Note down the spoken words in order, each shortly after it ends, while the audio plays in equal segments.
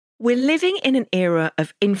We're living in an era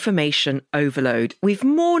of information overload. We've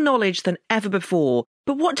more knowledge than ever before.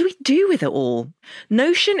 But what do we do with it all?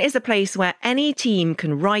 Notion is a place where any team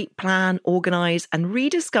can write, plan, organise and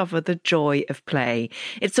rediscover the joy of play.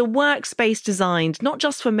 It's a workspace designed not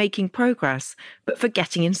just for making progress, but for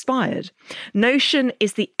getting inspired. Notion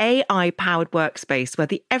is the AI-powered workspace where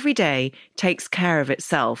the everyday takes care of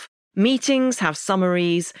itself. Meetings have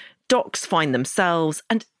summaries, docs find themselves,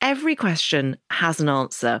 and every question has an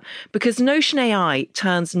answer because Notion AI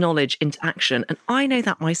turns knowledge into action. And I know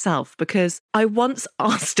that myself because I once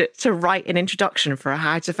asked it to write an introduction for a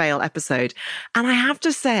How to Fail episode. And I have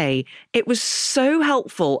to say, it was so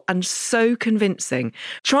helpful and so convincing.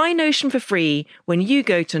 Try Notion for free when you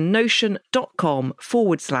go to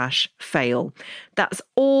notion.com/fail. That's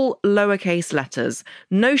all lowercase letters,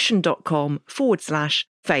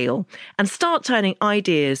 notion.com/fail, and start turning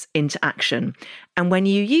ideas into action. And when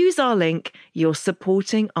you use our link, you're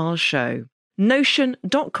supporting our show.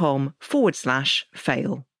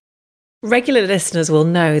 Notion.com/fail. Regular listeners will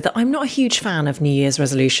know that I'm not a huge fan of New Year's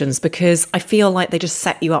resolutions because I feel like they just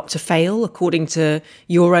set you up to fail according to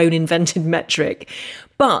your own invented metric.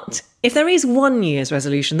 But if there is one New Year's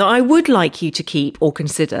resolution that I would like you to keep or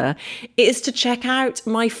consider, it is to check out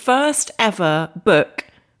my first ever book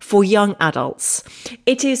for young adults.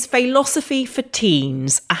 It is Philosophy for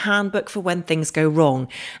Teens, a handbook for when things go wrong.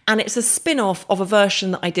 And it's a spin-off of a version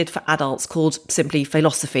that I did for adults called simply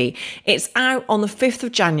Philosophy. It's out on the 5th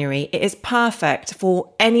of January. It is perfect for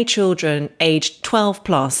any children aged 12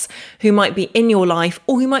 plus who might be in your life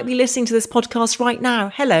or who might be listening to this podcast right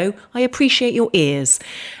now. Hello, I appreciate your ears.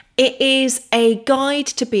 It is a guide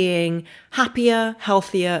to being happier,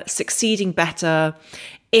 healthier, succeeding better.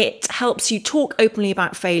 It helps you talk openly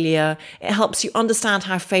about failure. It helps you understand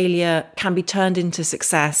how failure can be turned into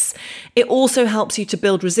success. It also helps you to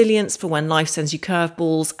build resilience for when life sends you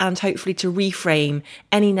curveballs and hopefully to reframe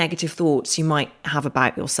any negative thoughts you might have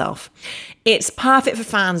about yourself. It's perfect for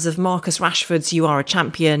fans of Marcus Rashford's You Are a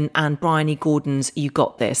Champion and Brian E. Gordon's You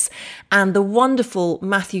Got This. And the wonderful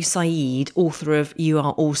Matthew Saeed, author of You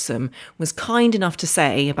Are Awesome, was kind enough to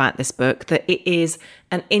say about this book that it is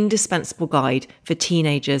an indispensable guide for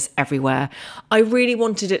teenagers everywhere. I really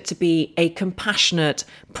wanted it to be a compassionate,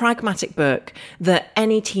 pragmatic book that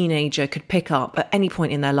any teenager could pick up at any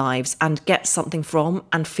point in their lives and get something from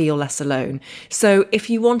and feel less alone. So if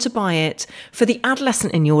you want to buy it for the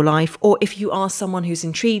adolescent in your life, or if you are someone who's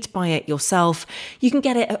intrigued by it yourself, you can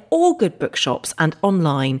get it at all good bookshops and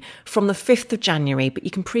online from the 5th of January, but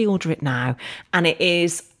you can pre-order it now. And it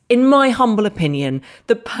is, in my humble opinion,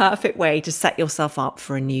 the perfect way to set yourself up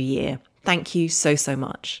for a new year. Thank you so, so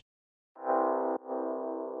much.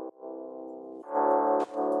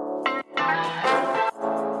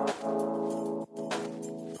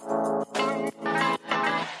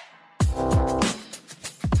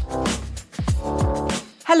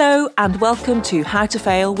 Hello and welcome to How to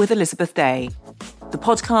Fail with Elizabeth Day, the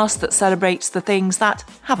podcast that celebrates the things that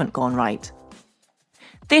haven't gone right.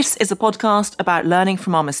 This is a podcast about learning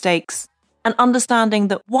from our mistakes and understanding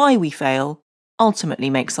that why we fail ultimately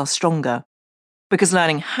makes us stronger. Because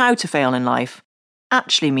learning how to fail in life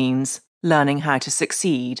actually means learning how to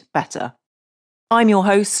succeed better. I'm your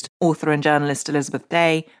host, author and journalist Elizabeth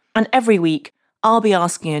Day, and every week I'll be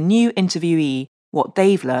asking a new interviewee what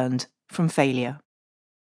they've learned from failure.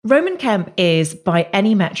 Roman Kemp is, by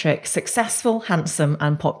any metric, successful, handsome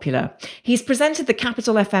and popular. He's presented the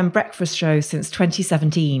Capital FM breakfast show since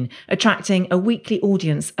 2017, attracting a weekly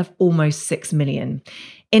audience of almost 6 million.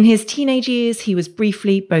 In his teenage years, he was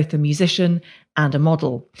briefly both a musician and a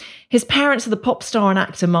model. His parents are the pop star and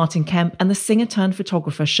actor Martin Kemp and the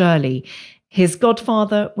singer-turned-photographer Shirley. His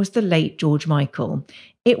godfather was the late George Michael.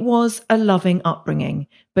 It was a loving upbringing,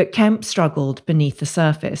 but Kemp struggled beneath the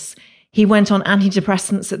surface. He went on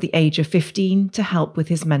antidepressants at the age of 15 to help with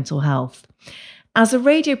his mental health. As a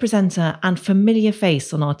radio presenter and familiar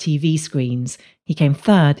face on our TV screens, he came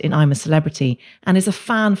third in I'm a Celebrity and is a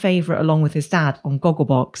fan favourite along with his dad on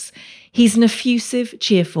Gogglebox. He's an effusive,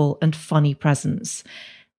 cheerful and funny presence.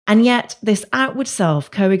 And yet this outward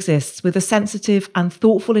self coexists with a sensitive and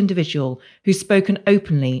thoughtful individual who's spoken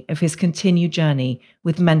openly of his continued journey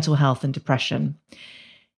with mental health and depression.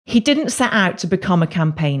 He didn't set out to become a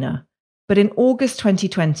campaigner. But in August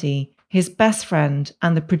 2020, his best friend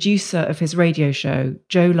and the producer of his radio show,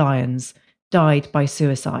 Joe Lyons, died by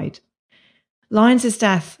suicide. Lyons'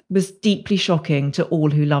 death was deeply shocking to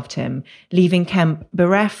all who loved him, leaving Kemp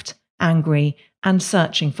bereft, angry, and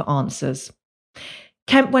searching for answers.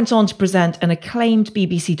 Kemp went on to present an acclaimed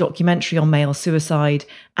BBC documentary on male suicide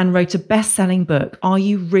and wrote a best-selling book, Are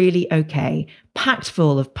You Really OK?, packed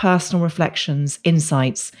full of personal reflections,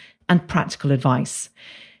 insights, and practical advice.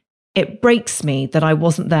 It breaks me that I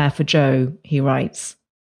wasn't there for Joe, he writes.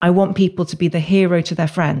 I want people to be the hero to their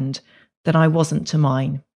friend that I wasn't to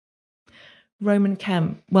mine. Roman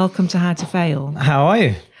Kemp, welcome to How to Fail. How are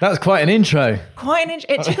you? That's quite an intro.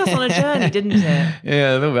 It took us on a journey, didn't it?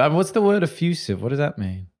 Yeah, a little bit. What's the word effusive? What does that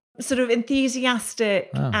mean? Sort of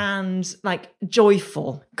enthusiastic and like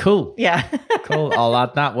joyful. Cool. Yeah. Cool. I'll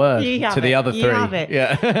add that word to the other three. You have it.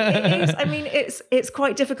 Yeah. It is. I mean, it's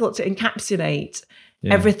quite difficult to encapsulate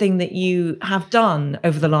everything that you have done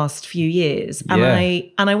over the last few years. And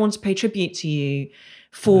I want to pay tribute to you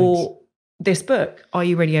for this book, Are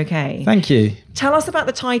You Really OK? Thank you. Tell us about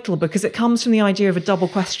the title, because it comes from the idea of a double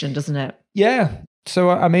question, doesn't it? Yeah. So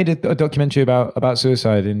I made a documentary about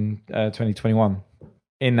suicide in 2021.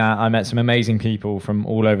 In that, I met some amazing people from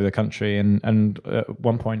all over the country. And at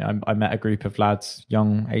one point, I met a group of lads,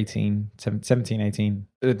 young, 17, 18,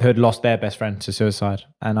 who had lost their best friend to suicide.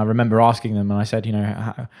 And I remember asking them, and I said,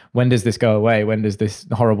 when does this go away? When does this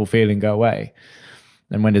horrible feeling go away?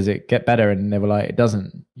 And when does it get better? And they were like, it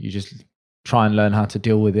doesn't. You just try and learn how to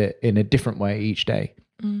deal with it in a different way each day.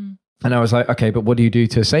 And I was like, okay, but what do you do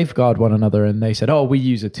to safeguard one another? And they said, oh, we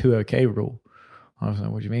use a 2 OK rule. I was like,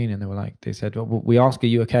 what do you mean? And they said, well, we ask, are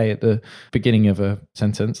you okay at the beginning of a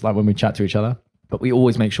sentence, like when we chat to each other, but we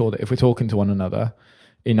always make sure that if we're talking to one another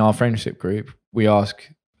in our friendship group, we ask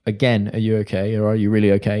again, are you okay? Or are you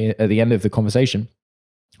really okay at the end of the conversation?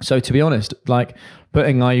 So to be honest, like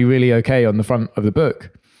putting, are you really okay on the front of the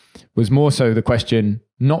book was more so the question,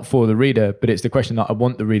 not for the reader, but it's the question that I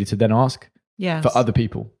want the reader to then ask for other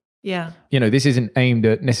people. Yeah. This isn't aimed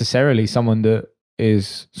at necessarily someone that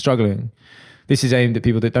is struggling. This is aimed at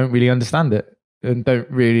people that don't really understand it and don't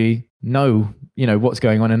really know, what's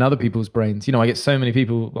going on in other people's brains. I get so many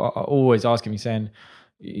people always asking me saying,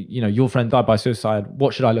 your friend died by suicide.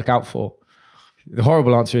 What should I look out for? The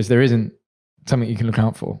horrible answer is there isn't something you can look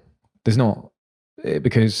out for. There's not,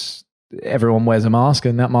 because everyone wears a mask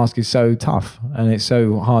and that mask is so tough and it's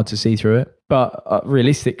so hard to see through it. But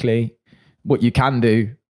realistically, what you can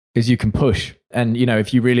do is you can push. And,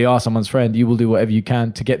 if you really are someone's friend, you will do whatever you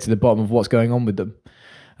can to get to the bottom of what's going on with them.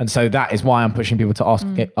 And so that is why I'm pushing people to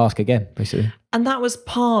ask again, basically. And that was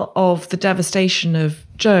part of the devastation of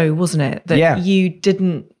Joe, wasn't it? That you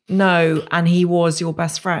didn't know and he was your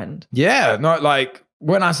best friend. Yeah. Not like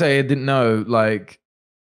when I say I didn't know, like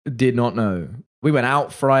did not know. We went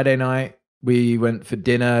out Friday night. We went for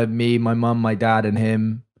dinner, me, my mum, my dad and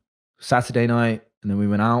him, Saturday night. And then we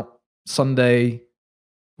went out Sunday.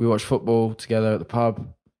 We watched football together at the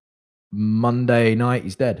pub. Monday night,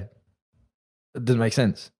 he's dead. It doesn't make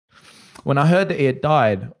sense. When I heard that he had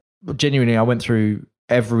died, genuinely, I went through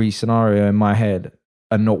every scenario in my head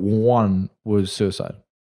and not one was suicide.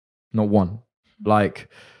 Not one. Like,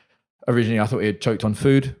 originally, I thought he had choked on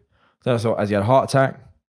food. Then I thought, has he had a heart attack?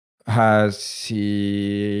 Has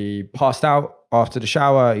he passed out after the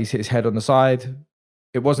shower? He's hit his head on the side.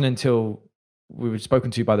 It wasn't until we were spoken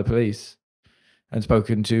to by the police and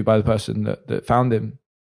spoken to by the person that found him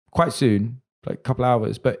quite soon, like a couple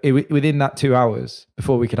hours. But within that 2 hours,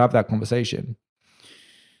 before we could have that conversation,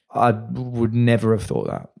 I would never have thought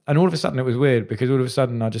that. And all of a sudden it was weird because all of a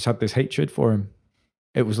sudden I just had this hatred for him.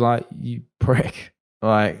 It was like, you prick.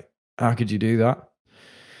 Like, how could you do that?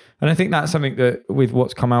 And I think that's something that with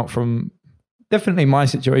what's come out from definitely my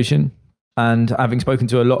situation and having spoken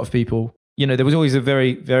to a lot of people, there was always a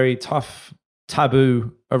very, very tough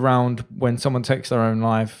taboo around when someone takes their own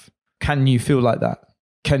life. Can you feel like that?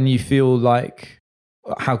 Can you feel like,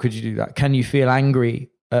 how could you do that? Can you feel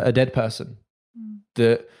angry at a dead person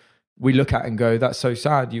that we look at and go, that's so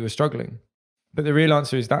sad, you were struggling? But the real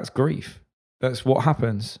answer is that's grief. That's what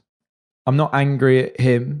happens. I'm not angry at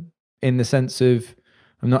him in the sense of,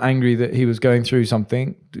 I'm not angry that he was going through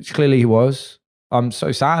something, which clearly he was. I'm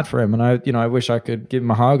so sad for him. And I wish I could give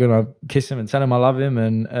him a hug and I'd kiss him and tell him I love him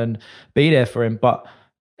and be there for him. But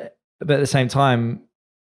at the same time,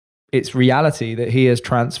 it's reality that he has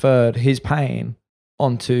transferred his pain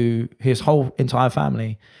onto his whole entire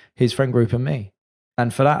family, his friend group and me.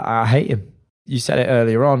 And for that, I hate him. You said it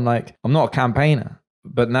earlier on, like, I'm not a campaigner,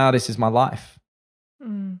 but now this is my life.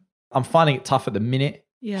 I'm finding it tough at the minute,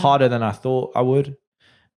 harder than I thought I would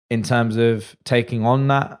in terms of taking on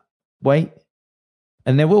that weight.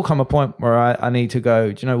 And there will come a point where I need to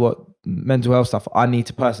go, do you know what, mental health stuff, I need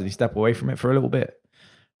to personally step away from it for a little bit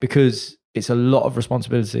because it's a lot of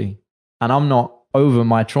responsibility and I'm not over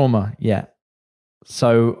my trauma yet.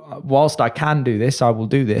 So whilst I can do this, I will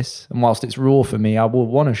do this. And whilst it's raw for me, I will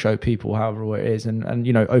want to show people how raw it is and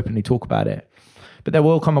openly talk about it. But there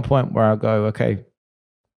will come a point where I'll go, okay,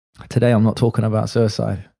 today I'm not talking about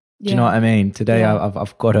suicide. Do you know what I mean? Today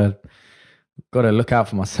I've got to look out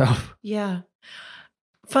for myself. Yeah.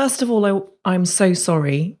 First of all, I'm so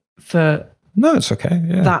sorry for No, it's okay.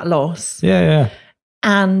 Yeah. that loss. Yeah.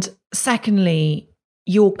 And secondly,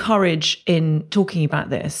 your courage in talking about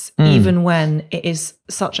this, even when it is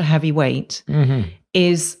such a heavy weight,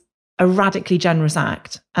 is a radically generous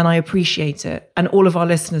act. And I appreciate it. And all of our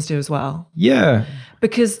listeners do as well. Yeah.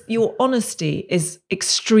 Because your honesty is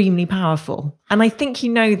extremely powerful. And I think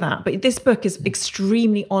you know that. But this book is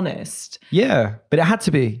extremely honest. Yeah. But it had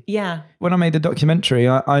to be. Yeah. When I made the documentary,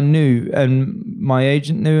 I knew, and my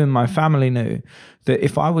agent knew, and my family knew, that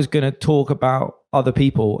if I was going to talk about other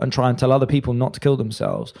people and try and tell other people not to kill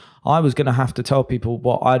themselves, I was going to have to tell people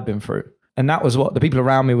what I'd been through. And that was what the people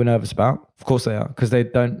around me were nervous about. Of course they are, because they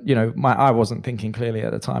don't, I wasn't thinking clearly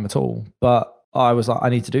at the time at all. But I was like, I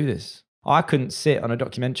need to do this. I couldn't sit on a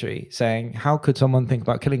documentary saying, how could someone think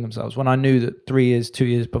about killing themselves, when I knew that 2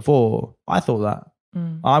 years before, I thought that.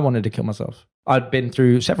 I wanted to kill myself. I'd been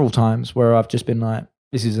through several times where I've just been like,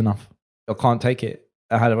 this is enough. I can't take it.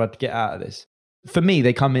 How do I get out of this? For me,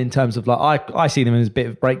 they come in terms of like, I see them as a bit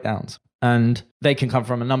of breakdowns, and they can come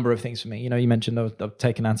from a number of things for me. You mentioned I've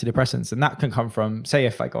taken antidepressants, and that can come from, say,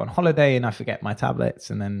 if I go on holiday and I forget my tablets,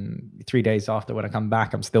 and then 3 days after when I come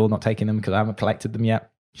back, I'm still not taking them because I haven't collected them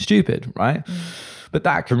yet. Stupid, right? But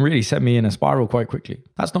that can really set me in a spiral quite quickly.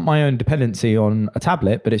 That's not my own dependency on a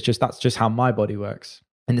tablet, but that's just how my body works.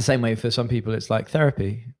 In the same way, for some people, it's like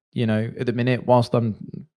therapy. At the minute, whilst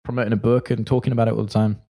I'm promoting a book and talking about it all the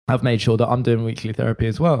time, I've made sure that I'm doing weekly therapy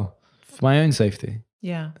as well for my own safety.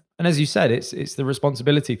 Yeah. And as you said, it's the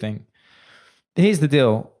responsibility thing. Here's the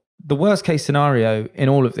deal. The worst case scenario in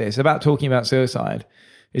all of this about talking about suicide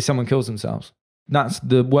is someone kills themselves. That's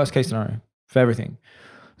the worst case scenario for everything.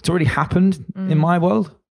 It's already happened in my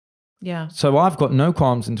world. Yeah. So I've got no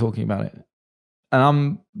qualms in talking about it. And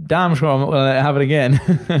I'm damn sure I'm not going to let it happen again.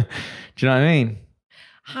 Do you know what I mean?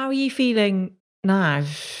 How are you feeling now?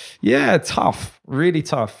 Yeah, tough. Really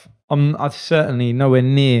tough. I'm certainly nowhere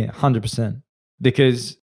near 100%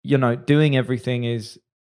 because, doing everything is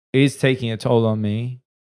taking a toll on me,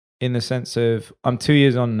 in the sense of I'm 2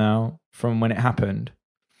 years on now from when it happened.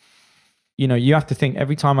 You have to think,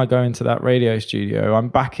 every time I go into that radio studio, I'm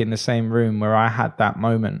back in the same room where I had that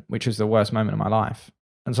moment, which was the worst moment of my life.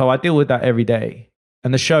 And so I deal with that every day.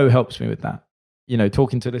 And the show helps me with that.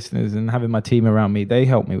 Talking to listeners and having my team around me, they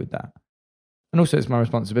help me with that. And also it's my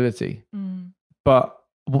responsibility. But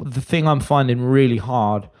the thing I'm finding really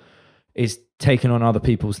hard is taking on other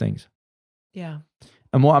people's things. Yeah.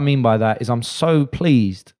 And what I mean by that is I'm so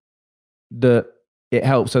pleased that it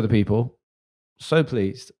helps other people. So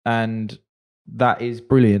pleased. And that is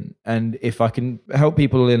brilliant. And if I can help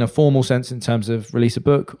people in a formal sense in terms of release a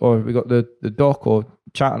book, or we got the doc, or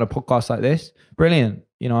chat on a podcast like this, brilliant.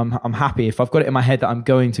 I'm happy. If I've got it in my head that I'm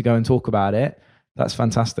going to go and talk about it, that's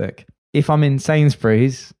fantastic. If I'm in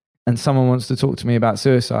Sainsbury's and someone wants to talk to me about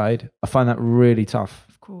suicide, I find that really tough.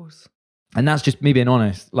 Of course. And that's just me being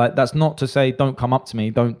honest. Like, that's not to say don't come up to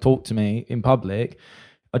me, don't talk to me in public.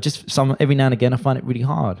 Every now and again, I find it really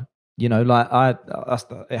hard. It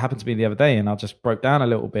happened to me the other day, and I just broke down a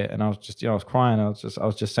little bit, and I was just, I was crying. I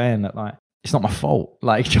was just saying that, like, it's not my fault.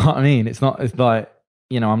 Like, do you know what I mean? It's like,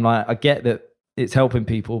 I'm like, I get that it's helping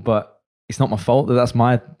people, but it's not my fault that's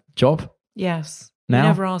my job. Yes. Now, you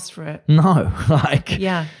never asked for it. No,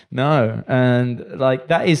 no. And like,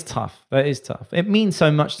 that is tough. That is tough. It means so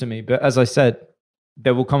much to me. But as I said,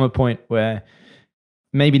 there will come a point where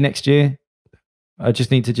maybe next year, I just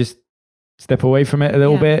need to step away from it a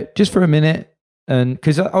little bit, just for a minute. And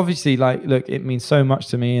because obviously, like, look, it means so much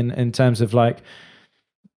to me in terms of, like,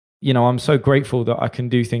 I'm so grateful that I can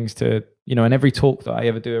do things to, and every talk that I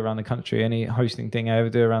ever do around the country, any hosting thing I ever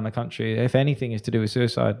do around the country, if anything is to do with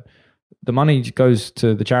suicide, the money goes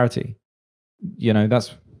to the charity.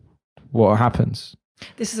 That's what happens.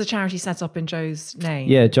 This is a charity set up in Joe's name.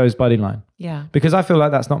 Yeah, Joe's Buddy Line. Yeah. Because I feel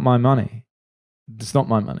like that's not my money. It's not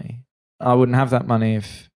my money. I wouldn't have that money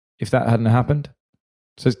if that hadn't happened.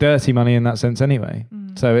 So it's dirty money in that sense anyway.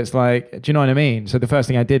 So it's like, do you know what I mean? So the first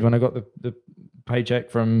thing I did when I got the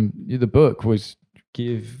paycheck from the book was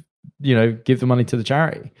give the money to the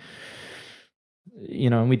charity.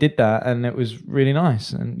 And we did that, and it was really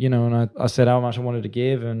nice. And, and I said how much I wanted to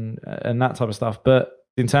give and that type of stuff. But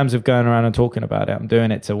in terms of going around and talking about it, I'm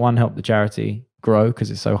doing it to, one, help the charity grow,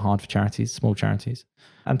 because it's so hard for charities, small charities,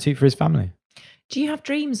 and two, for his family. Do you have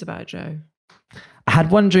dreams about Joe? I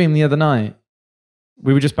had one dream the other night,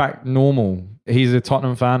 We were just back normal. He's a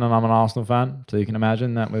Tottenham fan and I'm an Arsenal fan. So you can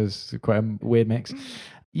imagine that was quite a weird mix.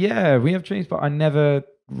 Yeah, we have dreams, but I never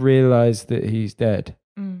realized that he's dead,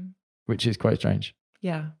 which is quite strange.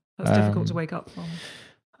 Yeah, that's difficult to wake up from.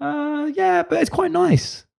 Yeah, but it's quite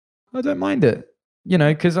nice. I don't mind it,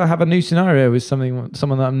 because I have a new scenario with someone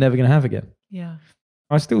that I'm never going to have again. Yeah.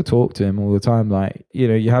 I still talk to him all the time. Like,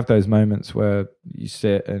 you have those moments where you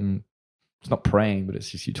sit and it's not praying, but it's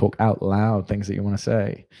just you talk out loud things that you want to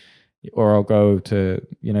say. Or I'll go to,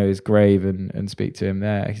 his grave and speak to him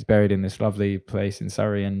there. He's buried in this lovely place in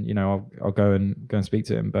Surrey, and, I'll go and speak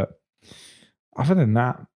to him. But other than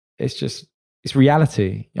that, it's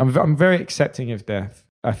reality. I'm very accepting of death,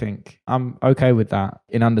 I think. I'm okay with that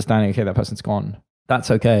in understanding, okay, that person's gone. That's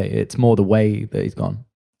okay. It's more the way that he's gone.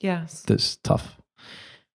 Yes. That's tough.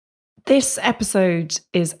 This episode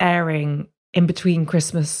is airing in between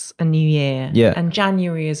Christmas and New Year. Yeah. And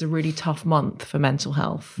January is a really tough month for mental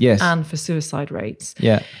health. Yes. And for suicide rates.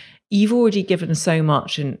 Yeah. You've already given so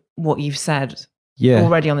much in what you've said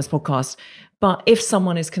already on this podcast. But if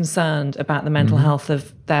someone is concerned about the mental health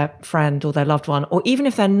of their friend or their loved one, or even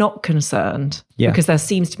if they're not concerned, because there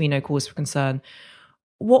seems to be no cause for concern,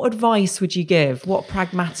 what advice would you give? What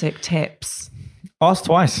pragmatic tips? Ask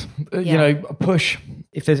twice. Push.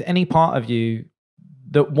 If there's any part of you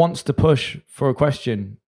that wants to push for a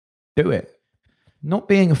question, do it. Not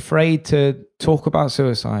being afraid to talk about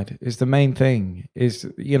suicide is the main thing.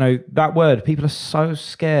 That word, people are so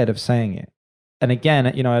scared of saying it. And again,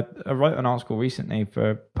 I wrote an article recently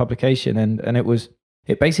for publication and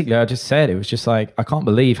I just said, it was just like, I can't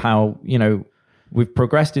believe how, we've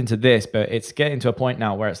progressed into this, but it's getting to a point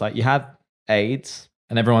now where it's like you had AIDS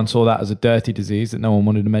and everyone saw that as a dirty disease that no one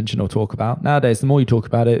wanted to mention or talk about. Nowadays, the more you talk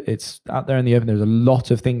about it, it's out there in the open. There's a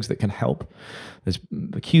lot of things that can help. There's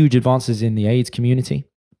huge advances in the AIDS community.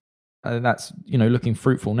 That's, looking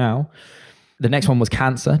fruitful now. The next one was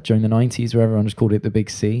cancer during the 90s, where everyone just called it the big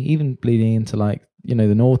C, even bleeding into the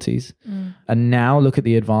noughties. And now look at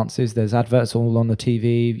the advances. There's adverts all on the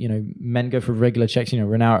TV. Men go for regular checks.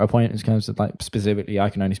 We're now at a point in terms of specifically,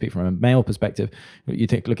 I can only speak from a male perspective.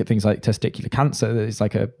 Look at things like testicular cancer. It's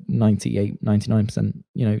like a 98,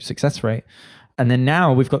 99%, success rate. And then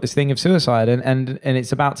now we've got this thing of suicide, and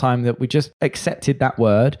it's about time that we just accepted that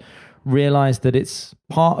word, realized that it's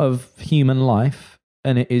part of human life.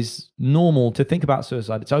 And it is normal to think about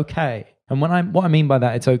suicide. It's okay. And what I mean by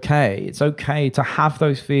that, it's okay to have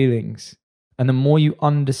those feelings. And the more you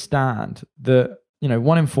understand that,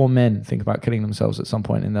 1 in 4 men think about killing themselves at some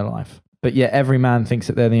point in their life. But yet every man thinks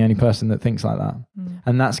that they're the only person that thinks like that.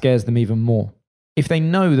 And that scares them even more. If they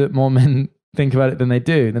know that more men think about it than they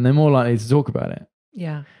do, then they're more likely to talk about it.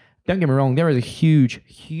 Yeah. Don't get me wrong. There is a huge,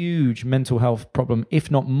 huge mental health problem, if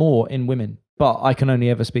not more, in women. But I can only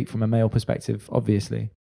ever speak from a male perspective,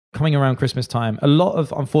 obviously. Coming around Christmas time,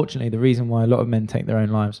 unfortunately, the reason why a lot of men take their own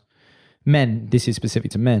lives, this is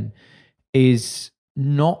specific to men, is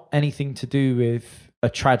not anything to do with a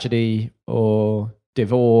tragedy or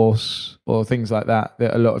divorce or things like that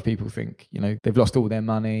a lot of people think, they've lost all their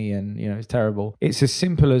money and, it's terrible. It's as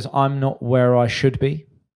simple as I'm not where I should be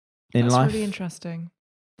in life. That's really interesting.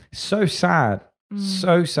 So sad.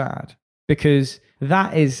 So sad. Because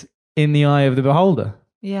that is in the eye of the beholder.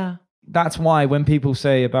 Yeah. That's why when people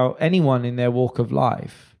say about anyone in their walk of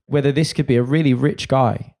life, whether this could be a really rich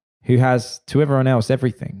guy who has to everyone else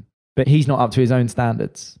everything, but he's not up to his own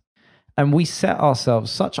standards. And we set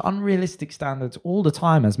ourselves such unrealistic standards all the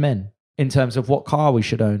time as men in terms of what car we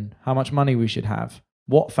should own, how much money we should have,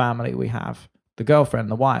 what family we have, the girlfriend,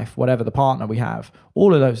 the wife, whatever the partner we have,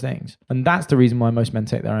 all of those things. And that's the reason why most men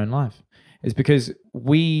take their own life, is because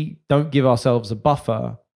we don't give ourselves a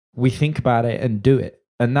buffer. We think about it and do it.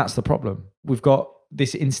 And that's the problem. We've got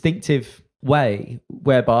this instinctive way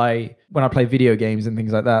whereby when I play video games and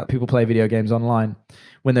things like that, people play video games online.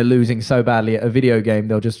 When they're losing so badly at a video game,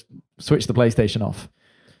 they'll just switch the PlayStation off.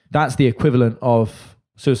 That's the equivalent of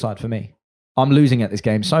suicide for me. I'm losing at this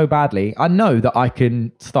game so badly. I know that I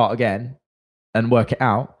can start again and work it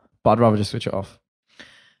out, but I'd rather just switch it off.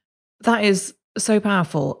 That is so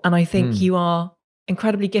powerful. And I think you are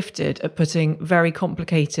incredibly gifted at putting very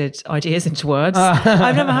complicated ideas into words.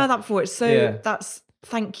 I've never heard that before. It's so,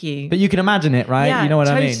 thank you. But you can imagine it, right? Yeah, you know what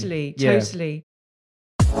I mean? Totally.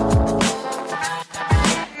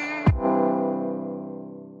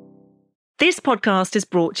 This podcast is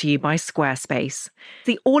brought to you by Squarespace,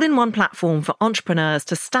 the all-in-one platform for entrepreneurs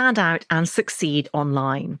to stand out and succeed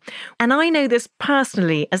online. And I know this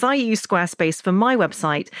personally as I use Squarespace for my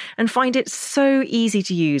website and find it so easy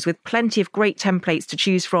to use with plenty of great templates to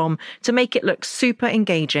choose from to make it look super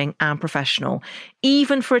engaging and professional,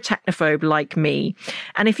 even for a technophobe like me.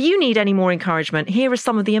 And if you need any more encouragement, here are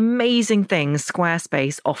some of the amazing things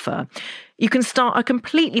Squarespace offer. You can start a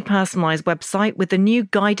completely personalized website with the new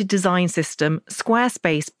guided design system,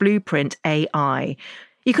 Squarespace Blueprint AI.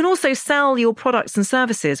 You can also sell your products and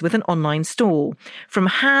services with an online store. From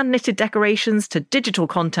hand-knitted decorations to digital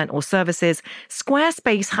content or services,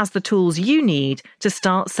 Squarespace has the tools you need to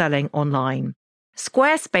start selling online.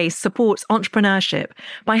 Squarespace supports entrepreneurship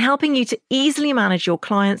by helping you to easily manage your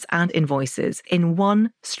clients and invoices in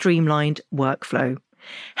one streamlined workflow.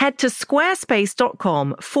 Head to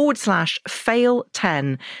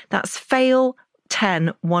squarespace.com/fail10. That's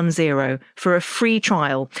fail1010 for a free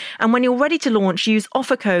trial. And when you're ready to launch, use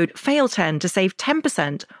offer code FAIL10 to save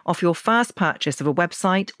 10% off your first purchase of a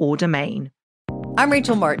website or domain. I'm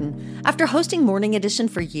Rachel Martin. After hosting Morning Edition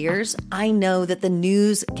for years, I know that the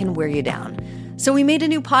news can wear you down. So we made a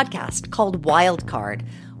new podcast called Wild Card,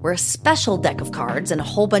 where a special deck of cards and a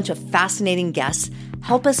whole bunch of fascinating guests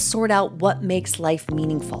help us sort out what makes life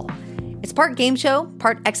meaningful. It's part game show,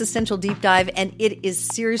 part existential deep dive, and it is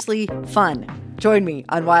seriously fun. Join me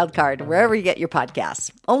on Wild Card, wherever you get your podcasts,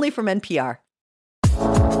 only from NPR.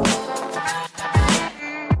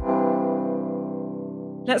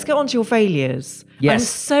 Let's get on to your failures. Yes. I'm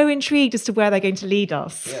so intrigued as to where they're going to lead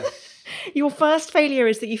us. Yes. Your first failure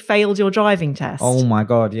is that you failed your driving test. Oh my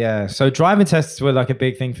God, yeah. So driving tests were like a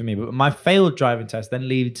big thing for me, but my failed driving test then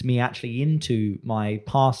leads me actually into my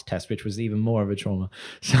past test, which was even more of a trauma.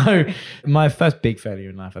 So my first big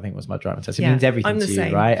failure in life, I think, was my driving test. It means everything to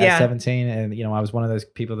you, right? Yeah. At 17, and I was one of those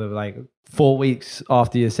people that were like 4 weeks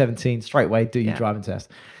after you're 17, straight away do your driving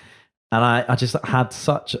test. And I just had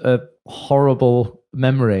such a horrible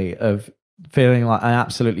memory of feeling like I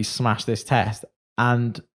absolutely smashed this test.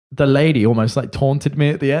 And the lady almost like taunted me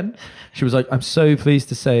at the end. She was like, "I'm so pleased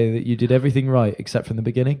to say that you did everything right except from the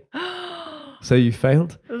beginning. So you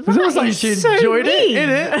failed." Because it was like she enjoyed it,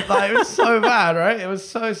 innit? Like, it was so bad, right? It was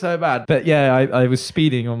so bad. But yeah, I was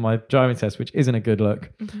speeding on my driving test, which isn't a good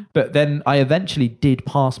look. Mm-hmm. But then I eventually did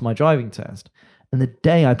pass my driving test. And the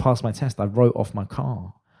day I passed my test, I wrote off my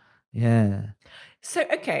car. Yeah. So,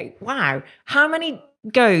 okay, wow. How many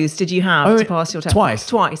goes did you have to pass your test?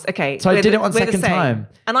 Twice. Okay. So I did it on second time.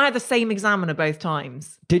 And I had the same examiner both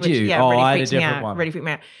times. Did you? Yeah, really I had a freaked me different out. one. Really freaked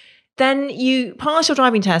me out. Then you pass your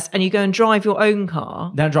driving test and you go and drive your own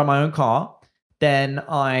car. Then I drive my own car. Then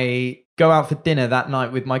I go out for dinner that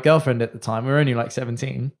night with my girlfriend at the time. We were only like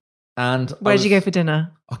 17. And where did you go for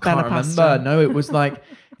dinner? I can't remember. No, it was like,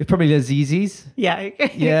 it's probably the Zizzi's. Yeah.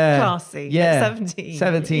 Classy. Yeah. 17.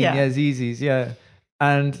 17, yeah, Zizzi's, yeah.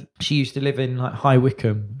 And she used to live in like High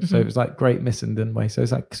Wycombe. So it was like Great Missenden way. So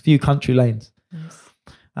it's like a few country lanes. Nice.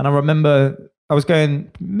 And I remember I was going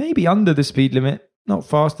maybe under the speed limit, not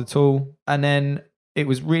fast at all. And then it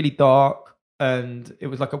was really dark and it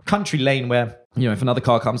was like a country lane where, if another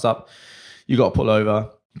car comes up, you got to pull over,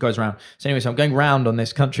 it goes around. So anyway, so I'm going round on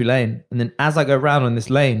this country lane. And then as I go round on this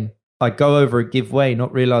lane, I go over a give way,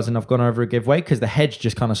 not realizing I've gone over a give way because the hedge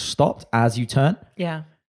just kind of stopped as you turn. Yeah.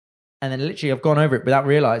 And then literally I've gone over it without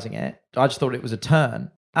realizing it. I just thought it was a turn.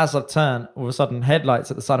 As I've turned, all of a sudden headlights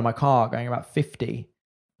at the side of my car going about 50.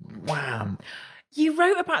 Wham. You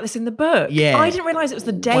wrote about this in the book. Yeah. I didn't realize it was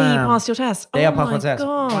the day you passed your test. Day I passed my test.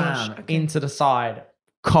 Gosh. Wham. Okay. Into the side.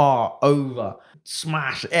 Car over.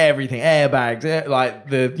 Smash everything. Airbags.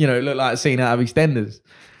 Like it looked like a scene out of EastEnders.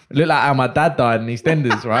 It looked like how my dad died in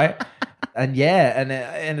EastEnders, right? And yeah, and it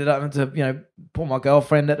ended up to, pull my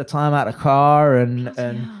girlfriend at the time out of the car and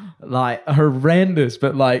like horrendous.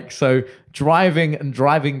 But like, so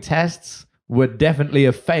driving tests were definitely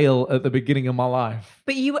a fail at the beginning of my life.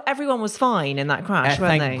 But everyone was fine in that crash,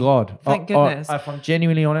 weren't they? Thank God. Thank goodness. If I'm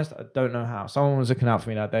genuinely honest, I don't know how. Someone was looking out for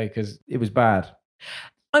me that day because it was bad.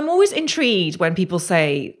 I'm always intrigued when people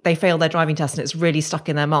say they failed their driving test and it's really stuck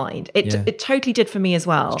in their mind. It totally did for me as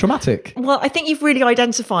well. It's traumatic. Well, I think you've really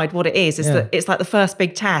identified what it is that it's like the first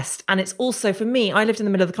big test. And it's also, for me, I lived in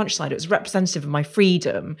the middle of the countryside. It was representative of my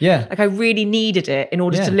freedom. Yeah. Like I really needed it in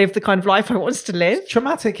order to live the kind of life I wanted to live. It's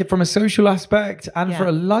traumatic from a social aspect and for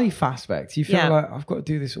a life aspect. You feel like, I've got to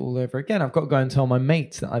do this all over again. I've got to go and tell my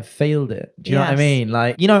mates that I've failed it. Do you know what I mean?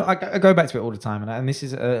 Like, I go back to it all the time. And this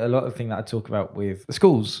is a lot of thing that I talk about with the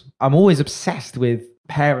schools. I'm always obsessed with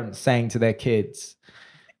parents saying to their kids,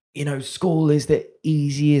 school is the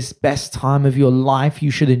easiest, best time of your life.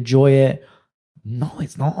 You should enjoy it. No,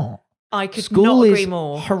 it's not. I could School not agree is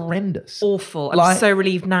more. horrendous. Awful. I'm Like, so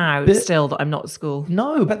relieved now still that I'm not at school.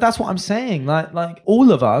 No, but that's what I'm saying. Like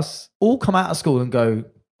all of us all come out of school and go,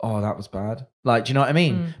 oh, that was bad. Like, do you know what I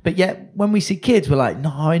mean? But yet when we see kids, we're like,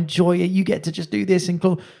 no, I enjoy it. You get to just do this. And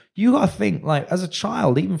you got to think, like, as a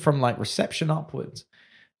child, even from like reception upwards,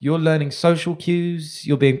 you're learning social cues.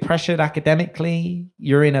 You're being pressured academically.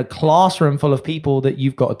 You're in a classroom full of people that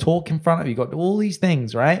you've got to talk in front of. You've got all these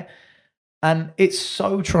things, right? And it's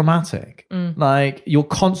so traumatic. Like, you're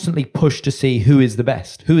constantly pushed to see who is the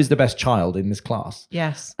best child in this class.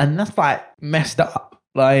 Yes. And that's like messed up.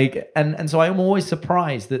 Like, and so I'm always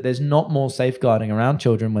surprised that there's not more safeguarding around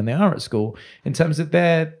children when they are at school in terms of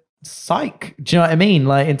their psyche. Do you know what I mean?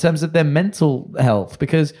 Like, in terms of their mental health,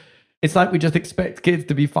 because it's like we just expect kids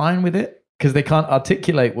to be fine with it because they can't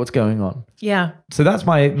articulate what's going on. Yeah. So that's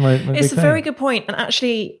my It's a big very thing. good point. And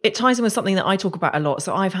actually, it ties in with something that I talk about a lot.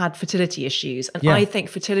 So I've had fertility issues, and Yeah. I think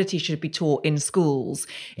fertility should be taught in schools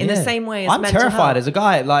in the Yeah. same way as I'm mental terrified health. as a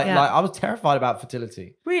guy. Like Yeah. I was terrified about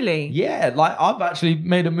fertility. Really? Yeah, like I've actually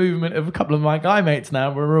made a movement of a couple of my guy mates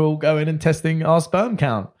now where we're all going and testing our sperm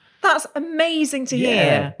count. That's amazing to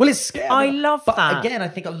hear. Well, it's scary. I love but that. Again, I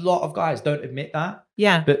think a lot of guys don't admit that.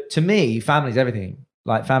 Yeah. But to me, family's everything.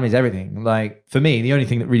 Like, family's everything. Like, for me, the only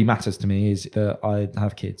thing that really matters to me is that I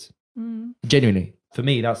have kids. Genuinely. For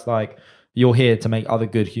me, that's like, you're here to make other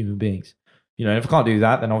good human beings. You know, if I can't do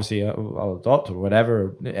that, then obviously I'll adopt or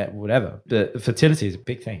whatever. But fertility is a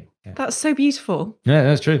big thing. Yeah, That's so beautiful.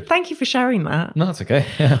 that's true. Thank you for sharing that. No, that's okay.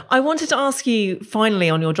 I wanted to ask you finally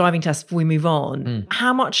on your driving test before we move on,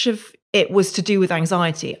 how much of it was to do with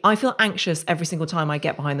anxiety? I feel anxious every single time I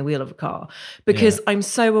get behind the wheel of a car because I'm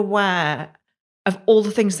so aware of all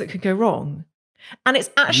the things that could go wrong. And it's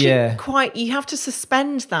actually quite, you have to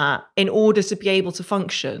suspend that in order to be able to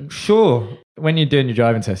function. Sure. When you're doing your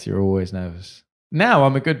driving test, you're always nervous. Now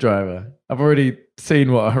I'm a good driver. I've already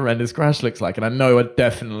seen what a horrendous crash looks like, and I know I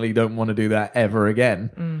definitely don't want to do that ever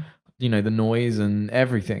again. You know, the noise and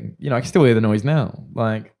everything. You know, I can still hear the noise now.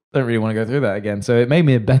 Like, I don't really want to go through that again. So it made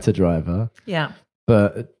me a better driver. Yeah.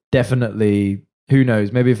 But definitely, who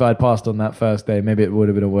knows? Maybe if I'd passed on that first day, maybe it would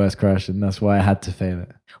have been a worse crash, and that's why I had to fail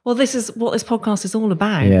it. Well, this is what this podcast is all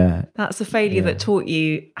about. Yeah. That's a failure that taught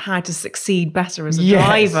you how to succeed better as a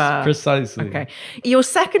Yes, driver. precisely. Okay. Your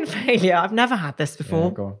second failure, I've never had this before, Yeah,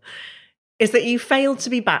 go on. is that you failed to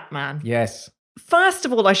be Batman. Yes. First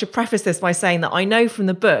of all, I should preface this by saying that I know from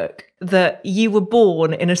the book that you were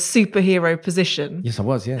born in a superhero position, Yes, I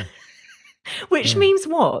was, yeah. which means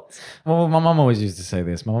what? Well, my mum always used to say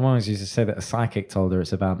this. My mum always used to say that a psychic told her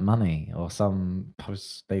it's about money or some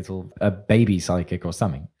postnatal, a baby psychic or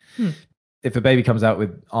something. If a baby comes out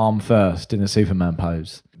with arm first in a Superman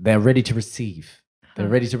pose, they're ready to receive. They're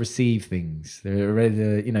ready to receive things. They're ready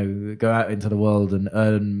to, you know, go out into the world and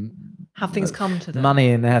earn Have things come to them. money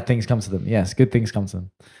and have things come to them. Yes, good things come to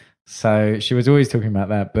them. So she was always talking about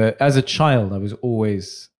that. But as a child, I was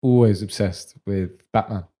always obsessed with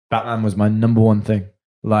Batman. Batman was my number one thing.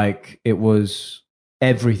 Like, it was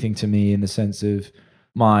everything to me in the sense of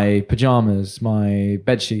my pajamas, my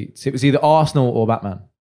bed sheets. It was either Arsenal or Batman.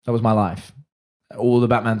 That was my life. All the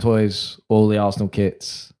Batman toys, all the Arsenal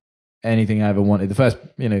kits, anything I ever wanted. The first,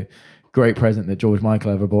 you know, great present that George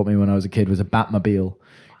Michael ever bought me when I was a kid was a Batmobile.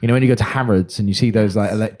 You know, when you go to Harrods and you see those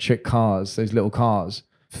like electric cars, those little cars,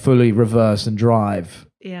 fully reverse and drive.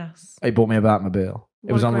 Yes. He bought me a Batmobile.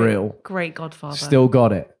 It was unreal. Great godfather. Still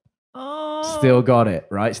got it. Oh. Still got it,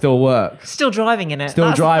 right? Still works. Still driving in it.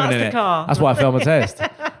 Still driving that's in the it. Car. That's why I failed my test.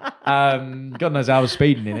 God knows I was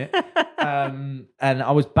speeding in it. And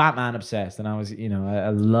I was Batman obsessed, and I was, you know, I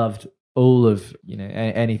loved all of, you know,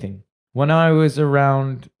 anything. When I was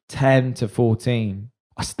around 10 to 14,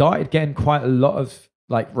 I started getting quite a lot of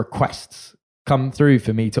like requests come through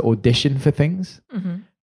for me to audition for things.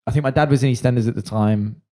 I think my dad was in EastEnders at the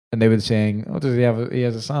time, and they were saying, "Oh, does he have? He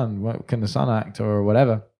has a son. What can the son act or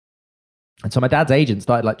whatever?" And so my dad's agent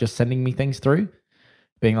started like just sending me things through,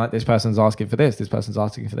 being like, "This person's asking for this. This person's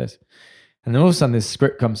asking for this," and then all of a sudden this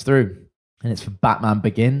script comes through, and it's for Batman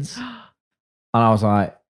Begins, and I was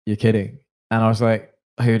like, "You're kidding?" And I was like,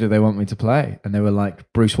 "Who do they want me to play?" And they were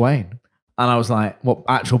like, "Bruce Wayne," and I was like, "What,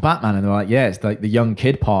 actual Batman?" And they're like, "Yeah, it's like the young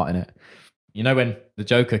kid part in it." You know when the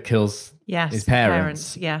Joker kills his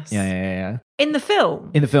parents? Yes. Yeah. In the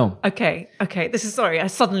film? In the film. Okay. This is, sorry, I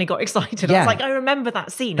suddenly got excited. I Yeah. was like, I remember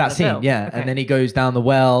that scene. That in the scene, film. yeah. Okay. And then he goes down the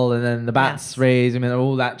well, and then the bats raise him and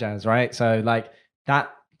all that jazz, right? So like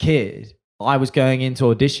that kid, I was going into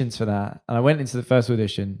auditions for that, and I went into the first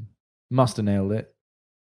audition, must have nailed it.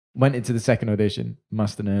 Went into the second audition,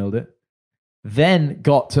 must have nailed it. Then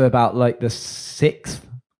got to about like the 6th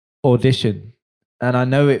audition, And I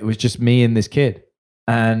know it was just me and this kid.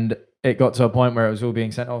 And it got to a point where it was all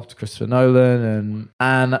being sent off to Christopher Nolan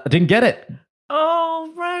and I didn't get it.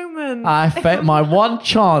 Oh, Roman. My one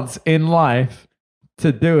chance in life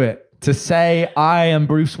to do it, to say I am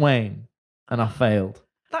Bruce Wayne, and I failed.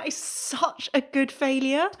 That is such a good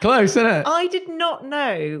failure. Close, isn't it? I did not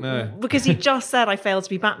know because you just said I failed to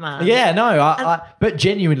be Batman. Yeah, no, but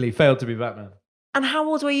genuinely failed to be Batman. And how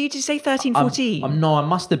old were you? Did you say 13, 14? No, I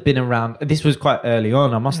must have been around, this was quite early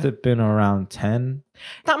on. I must have been around 10.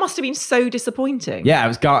 That must have been so disappointing. Yeah, I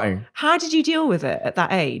was gutting. How did you deal with it at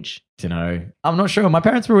that age? You know, I'm not sure. My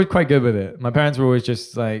parents were always quite good with it. My parents were always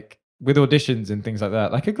just like, with auditions and things like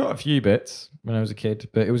that. Like I got a few bits when I was a kid,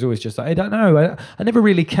 but it was always just like, I don't know. I never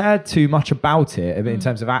really cared too much about it in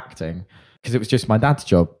terms of acting because it was just my dad's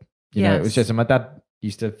job. You know, it was just, and my dad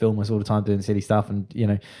used to film us all the time doing silly stuff. And, you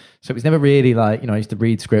know, so it was never really like, you know, I used to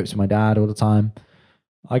read scripts with my dad all the time.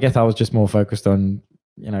 I guess I was just more focused on,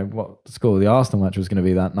 you know, what the score of the Arsenal match was going to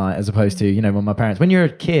be that night, as opposed to, you know, when my parents, when you're a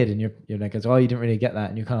kid and you're like, oh, you didn't really get that.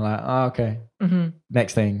 And you're kind of like, oh, okay,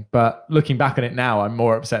 next thing. But looking back on it now, I'm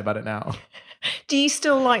more upset about it now. Do you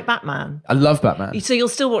still like Batman? I love Batman. So you'll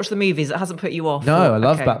still watch the movies? It hasn't put you off? No, I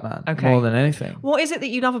love Batman more than anything. What is it that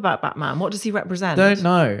you love about Batman? What does he represent? Don't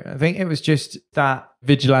know. I think it was just that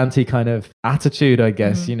vigilante kind of attitude, I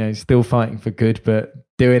guess, you know, still fighting for good, but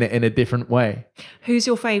doing it in a different way. Who's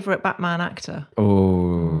your favourite Batman actor?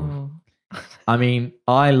 Oh. I mean,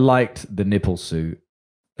 I liked the nipple suit.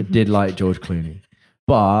 I did like George Clooney.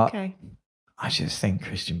 But I just think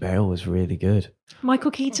Christian Bale was really good.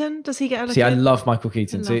 Michael Keaton, does he get a look? See, I love Michael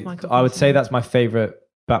Keaton. I would say that's my favourite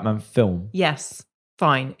Batman film. Yes.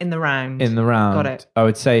 Fine. In the round. Got it. I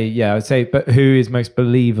would say, but who is most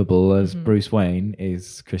believable as Bruce Wayne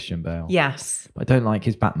is Christian Bale. Yes. I don't like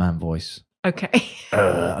his Batman voice. Okay.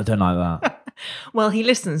 I don't like that. Well, he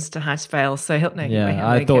listens to How to Fail, so he'll know. Yeah,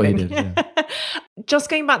 I thought he did. Yeah. Just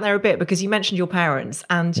going back there a bit, because you mentioned your parents,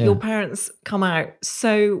 and your parents come out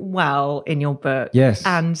so well in your book. Yes.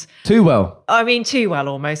 And too well. I mean, too well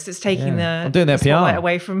almost. It's taking I'm doing their PR spotlight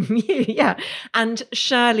away from you. Yeah. And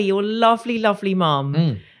Shirley, your lovely, lovely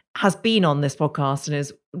mum, has been on this podcast and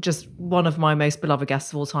is just one of my most beloved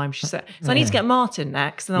guests of all time. She said, so I need to get Martin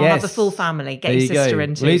next, and I'll have the full family. Get your sister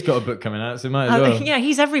into. Well, he's got a book coming out, so might as well. Yeah,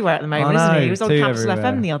 he's everywhere at the moment, isn't he? He was on Capital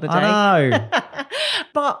FM the other day. I know.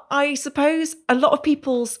 But I suppose a lot of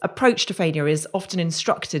people's approach to failure is often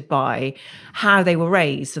instructed by how they were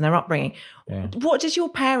raised and their upbringing. Yeah. What did your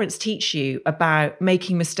parents teach you about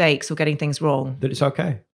making mistakes or getting things wrong? That it's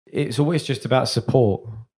okay. It's always just about support,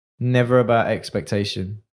 never about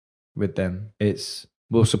expectation with them. It's,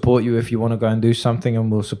 we'll support you if you want to go and do something,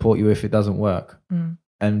 and we'll support you if it doesn't work.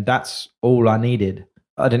 And that's all I needed.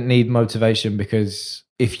 I didn't need motivation because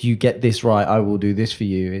if you get this right, I will do this for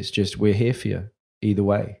you. It's just, we're here for you either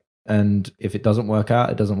way. And if it doesn't work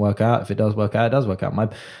out, it doesn't work out. If it does work out, it does work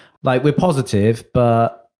out. We're positive,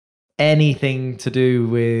 but anything to do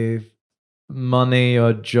with money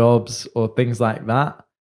or jobs or things like that,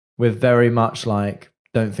 we're very much like,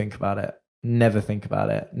 don't think about it. Never think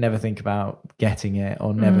about it. Never think about getting it,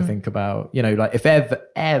 or never think about, you know, like if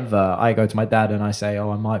ever I go to my dad and I say,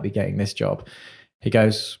 oh, I might be getting this job, he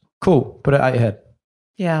goes, cool, put it out your head.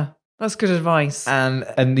 Yeah, that's good advice. And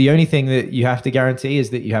the only thing that you have to guarantee is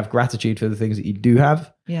that you have gratitude for the things that you do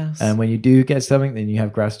have. Yes. And when you do get something, then you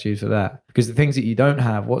have gratitude for that. Because the things that you don't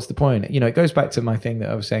have, what's the point? You know, it goes back to my thing that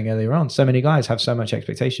I was saying earlier on. So many guys have so much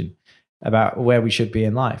expectation about where we should be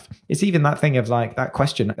in life. It's even that thing of like that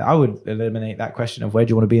question. I would eliminate that question of where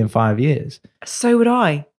do you want to be in 5 years? So would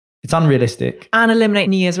I. It's unrealistic. And eliminate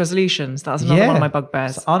New Year's resolutions. That's another one of my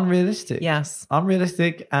bugbears. It's unrealistic. Yes.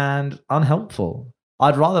 Unrealistic and unhelpful.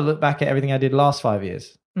 I'd rather look back at everything I did last 5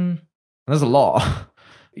 years. And there's a lot,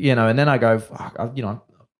 you know, and then I go, fuck, I've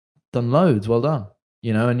done loads. Well done.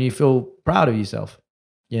 You know, and you feel proud of yourself.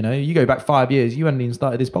 You know, you go back 5 years, you hadn't even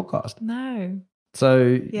started this podcast. No. So,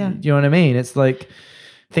 you know what I mean? It's like,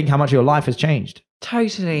 think how much your life has changed.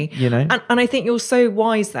 Totally. You know? And I think you're so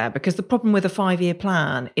wise there, because the problem with a 5-year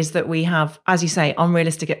plan is that we have, as you say,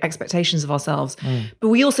 unrealistic expectations of ourselves, but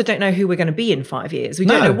we also don't know who we're going to be in 5 years. We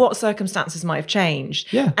don't know what circumstances might have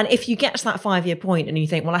changed. Yeah. And if you get to that 5-year point and you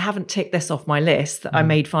think, well, I haven't ticked this off my list that I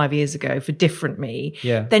made 5 years ago for different me,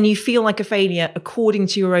 then you feel like a failure according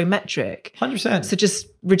to your own metric. 100%. So just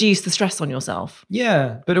reduce the stress on yourself.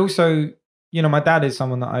 Yeah. But also, you know, my dad is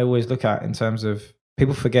someone that I always look at in terms of,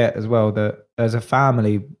 people forget as well that as a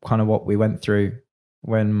family, kind of what we went through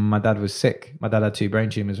when my dad was sick. My dad had 2 brain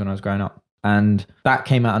tumors when I was growing up, and that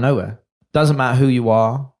came out of nowhere. Doesn't matter who you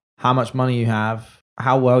are, how much money you have,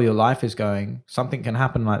 how well your life is going. Something can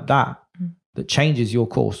happen like that that changes your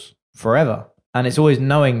course forever. And it's always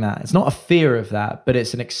knowing that. It's not a fear of that, but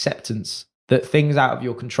it's an acceptance that things out of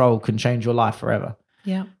your control can change your life forever.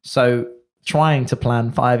 Yeah. So trying to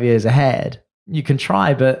plan 5 years ahead, you can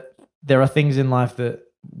try, but there are things in life that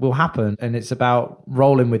will happen, and it's about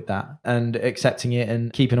rolling with that and accepting it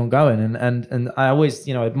and keeping on going. And I always,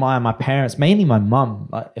 admire my parents, mainly my mum.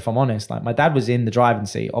 Like, if I'm honest, like my dad was in the driving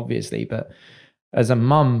seat, obviously, but as a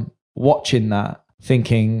mum watching that,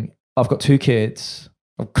 thinking, I've got 2 kids,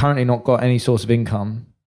 I've currently not got any source of income,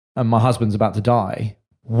 and my husband's about to die.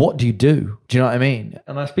 What do you do? Do you know what I mean?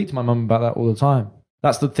 And I speak to my mum about that all the time.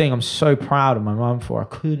 That's the thing I'm so proud of my mum for. I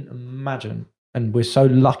couldn't imagine. And we're so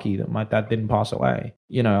lucky that my dad didn't pass away.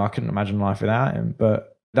 I couldn't imagine life without him.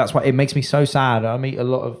 But that's why it makes me so sad. I meet a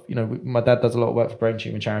lot of, my dad does a lot of work for brain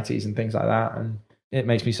tumor charities and things like that. And it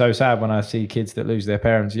makes me so sad when I see kids that lose their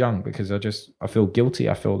parents young, because I feel guilty.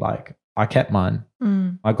 I feel like I kept mine.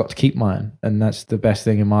 I got to keep mine. And that's the best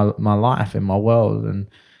thing in my life, in my world. And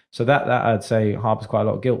so that I'd say harbors quite a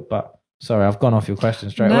lot of guilt. But sorry, I've gone off your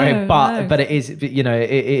question straight away. But it is, it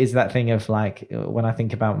is that thing of like, when I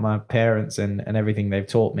think about my parents and everything they've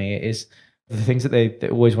taught me, it is the things that they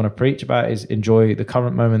always want to preach about is enjoy the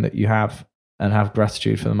current moment that you have and have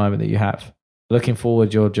gratitude for the moment that you have. Looking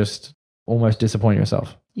forward, you'll just almost disappoint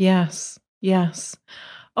yourself. Yes.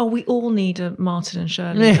 Oh, we all need a Martin and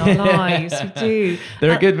Shirley in our lives. We do.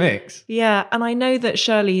 They're a good mix. Yeah. And I know that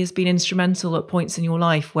Shirley has been instrumental at points in your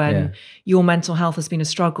life when your mental health has been a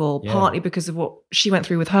struggle, partly because of what she went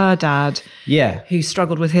through with her dad, who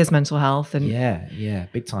struggled with his mental health. And yeah,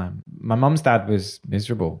 big time. My mum's dad was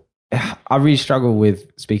miserable. I really struggle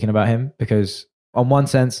with speaking about him because on one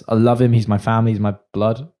sense, I love him. He's my family. He's my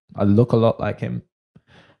blood. I look a lot like him.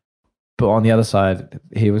 But on the other side,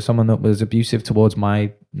 he was someone that was abusive towards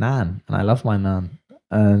my nan, and I love my nan.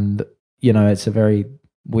 And, it's a very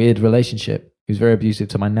weird relationship. He was very abusive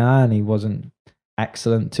to my nan. He wasn't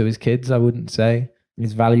excellent to his kids, I wouldn't say.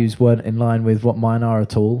 His values weren't in line with what mine are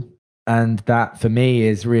at all. And that, for me,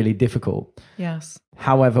 is really difficult. Yes.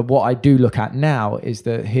 However, what I do look at now is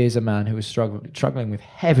that here's a man who was struggling with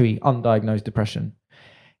heavy undiagnosed depression,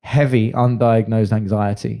 heavy undiagnosed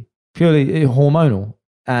anxiety, purely hormonal.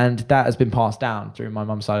 And that has been passed down through my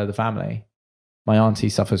mum's side of the family. My auntie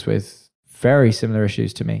suffers with very similar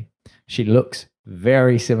issues to me. She looks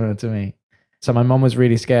very similar to me. So my mum was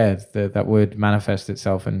really scared that that would manifest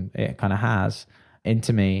itself, and it kind of has,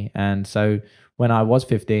 into me. And so when I was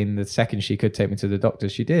 15, the second she could take me to the doctor,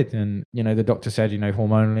 she did. And, the doctor said,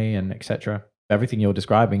 hormonally and etc. Everything you're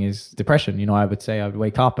describing is depression. I would say I would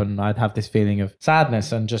wake up and I'd have this feeling of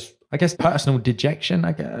sadness and just, I guess, personal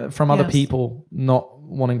dejection from other people not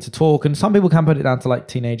wanting to talk. And some people can put it down to like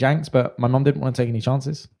teenage angst, but my mum didn't want to take any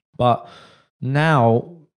chances. But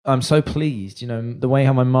now I'm so pleased, the way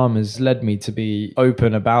how my mum has led me to be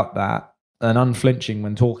open about that and unflinching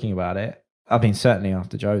when talking about it. I mean, certainly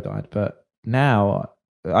after Joe died, but now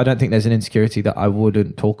I don't think there's an insecurity that I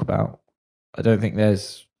wouldn't talk about. I don't think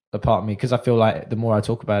there's a part of me, because I feel like the more I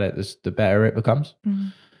talk about it, the better it becomes.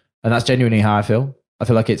 And that's genuinely how I feel. I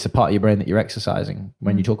feel like it's a part of your brain that you're exercising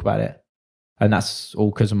when you talk about it. And that's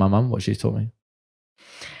all because of my mum, what she's taught me.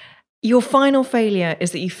 Your final failure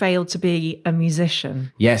is that you failed to be a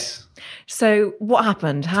musician. Yes. So what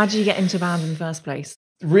happened? How did you get into band in the first place?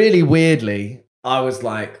 Really weirdly, I was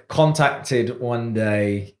contacted one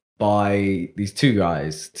day by these 2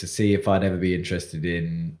 guys to see if I'd ever be interested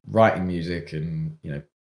in writing music and,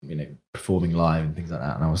 performing live and things like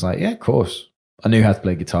that. And I was like, yeah, of course. I knew how to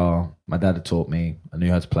play guitar. My dad had taught me. I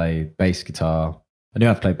knew how to play bass guitar. I knew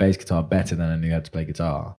how to play bass guitar better than I knew how to play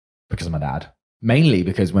guitar because of my dad. Mainly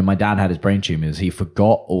because when my dad had his brain tumors, he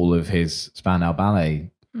forgot all of his Spandau Ballet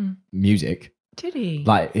music. Did he?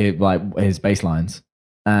 Like his bass lines.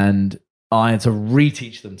 And I had to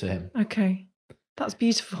reteach them to him. Okay. That's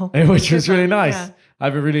beautiful. Which was really nice. Yeah. I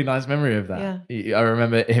have a really nice memory of that. Yeah. I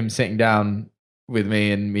remember him sitting down with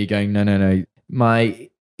me and me going, no. My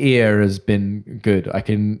ear has been good. I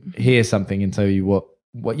can hear something and tell you what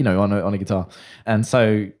on a guitar. And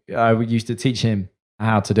so I used to teach him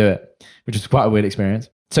how to do it, which was quite a weird experience.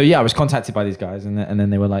 So I was contacted by these guys, and then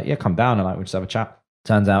they were like, yeah, come down and we'll just have a chat.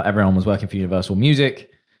 Turns out everyone was working for Universal Music.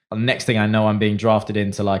 And the next thing I know, I'm being drafted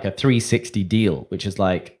into a 360 deal, which is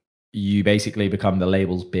you basically become the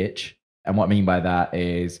label's bitch. And what I mean by that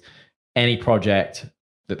is any project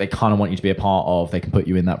that they kind of want you to be a part of, they can put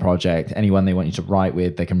you in that project. Anyone they want you to write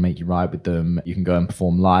with, they can make you write with them. You can go and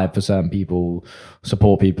perform live for certain people,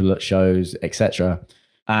 support people at shows, etc.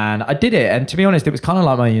 And I did it. And to be honest, it was kind of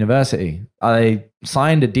like my university. I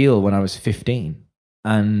signed a deal when I was 15,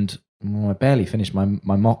 and I barely finished my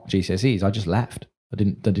mock GCSEs. I just left. I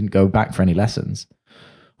didn't go back for any lessons.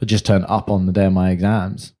 would just turn up on the day of my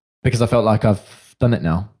exams because I felt like I've done it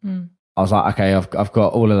now. I was like, okay, I've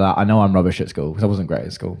got all of that. I know I'm rubbish at school because I wasn't great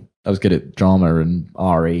at school. I was good at drama and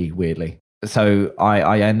RE, weirdly. So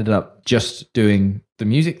I ended up just doing the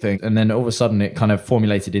music thing. And then all of a sudden it kind of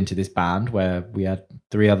formulated into this band where we had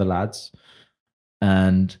 3 other lads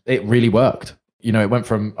and it really worked. You know, it went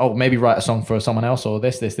from, oh, maybe write a song for someone else or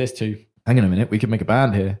this to, hang on a minute, we could make a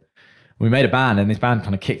band here. We made a band and this band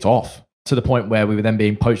kind of kicked off to the point where we were then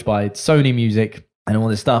being poached by Sony Music and all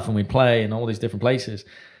this stuff and we'd play in all these different places.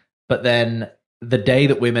 But then the day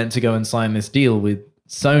that we're meant to go and sign this deal with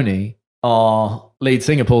Sony, our lead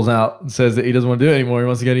singer pulls out and says that he doesn't want to do it anymore. He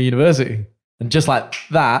wants to go to university. And just like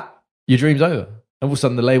that, your dream's over. All of a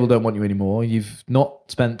sudden, the label don't want you anymore. You've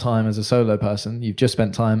not spent time as a solo person. You've just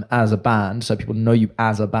spent time as a band. So people know you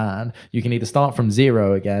as a band. You can either start from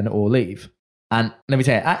zero again or leave. And let me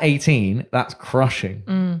tell you, at 18, that's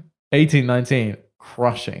crushing. 18, 19,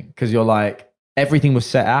 crushing. Because you're like, everything was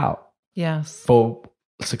set out for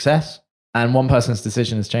success. And one person's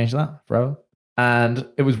decision has changed that forever. And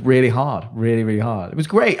it was really hard, really, really hard. It was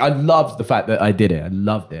great. I loved the fact that I did it. I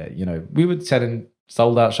loved it. You know, we would set in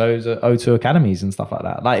sold out shows at O2 Academies and stuff like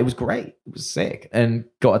that. Like, it was great. It was sick and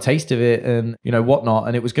got a taste of it and, you know, whatnot.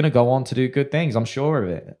 And it was going to go on to do good things. I'm sure of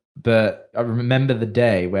it. But I remember the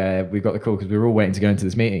day where we got the call because we were all waiting to go into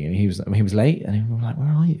this meeting and he was late and we were like, where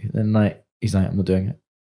are you? And like, he's like, I'm not doing it.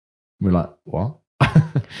 We were like, what?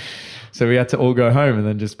 So we had to all go home and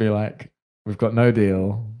then just be like, we've got no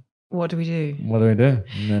deal. What do we do?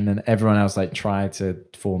 And then everyone else like tried to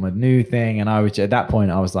form a new thing. And I was, at that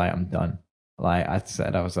point, I was like, I'm done. Like I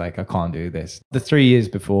said, I was like, I can't do this. The 3 years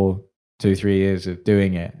before, 2-3 years of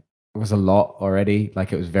doing it, it was a lot already.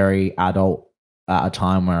 Like, it was very adult at a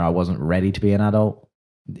time where I wasn't ready to be an adult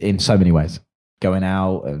in so many ways. Going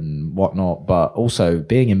out and whatnot, but also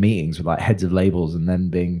being in meetings with like heads of labels and then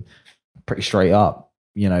being pretty straight up,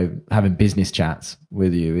 you know, having business chats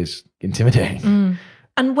with you is intimidating.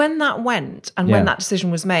 And when that went and when that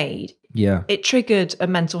decision was made, it triggered a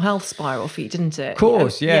mental health spiral for you, didn't it? Of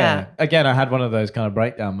course, yeah. Again, I had one of those kind of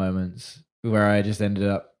breakdown moments where I just ended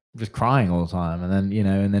up just crying all the time. And then, you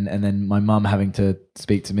know, and then my mum having to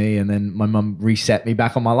speak to me and then my mum reset me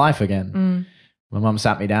back on my life again. My mum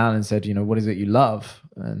sat me down and said, you know, what is it you love?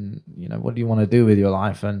 And, you know, what do you want to do with your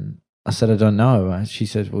life? And I said, I don't know. And she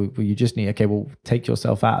said, well, you just need, okay, well, take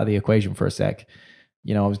yourself out of the equation for a sec.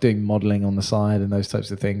 You know, I was doing modeling on the side and those types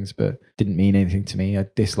of things, but didn't mean anything to me. I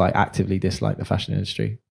actively dislike the fashion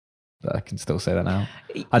industry. But I can still say that now.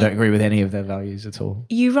 I don't agree with any of their values at all.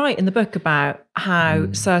 You write in the book about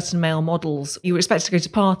how certain male models, you were expected to go to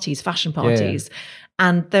parties, fashion parties,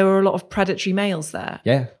 and there were a lot of predatory males there.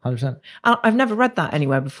 Yeah, 100%. I've never read that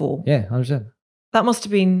anywhere before. Yeah, 100%. That must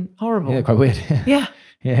have been horrible. Yeah, quite weird. Yeah.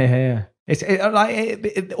 Yeah.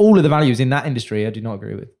 It's all of the values in that industry I do not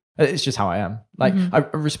agree with. It's just how I am. Like, I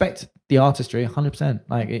respect the artistry 100%.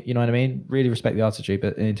 Like, you know what I mean? Really respect the artistry.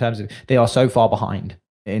 But in terms of, they are so far behind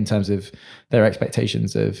in terms of their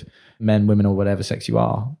expectations of men, women, or whatever sex you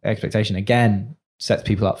are. Expectation, again, sets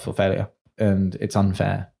people up for failure. And it's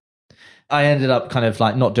unfair. I ended up kind of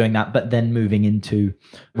like not doing that, but then moving into,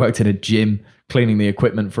 worked in a gym, cleaning the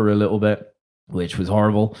equipment for a little bit, which was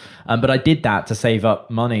horrible. But I did that to save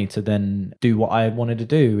up money to then do what I wanted to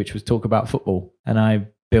do, which was talk about football. And I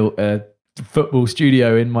built a football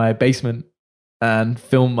studio in my basement and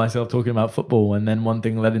filmed myself talking about football. And then one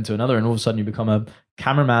thing led into another. And all of a sudden you become a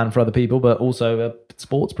cameraman for other people, but also a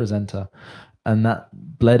sports presenter. And that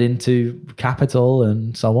bled into Capital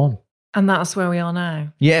and so on. And that's where we are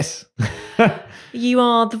now. Yes. You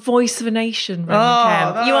are the voice of a nation, Roman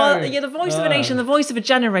Kemp. No. You're the voice of a nation, the voice of a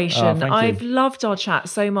generation. I've loved our chat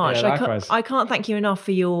so much. Yeah, I can't thank you enough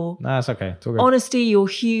for your that's okay. It's all good. honesty, your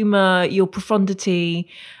humour, your profundity.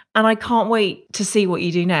 And I can't wait to see what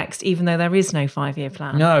you do next, even though there is no 5-year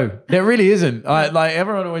plan. No, there really isn't. Like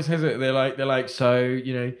everyone always says it. They're like, so,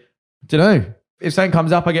 you know, don't know. If something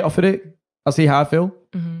comes up, I get offered it. I'll see how I feel.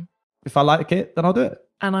 Mm-hmm. If I like it, then I'll do it.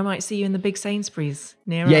 And I might see you in the big Sainsbury's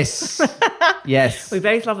near us. Yes. We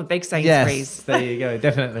both love a big Sainsbury's. Yes, there you go.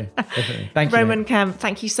 Definitely. Thank you. Roman Kemp,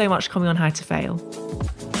 thank you so much for coming on How to Fail.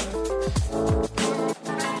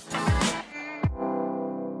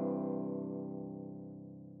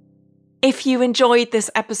 If you enjoyed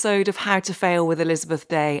this episode of How to Fail with Elizabeth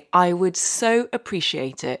Day, I would so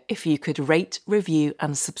appreciate it if you could rate, review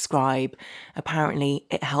and subscribe. Apparently,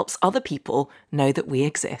 it helps other people know that we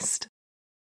exist.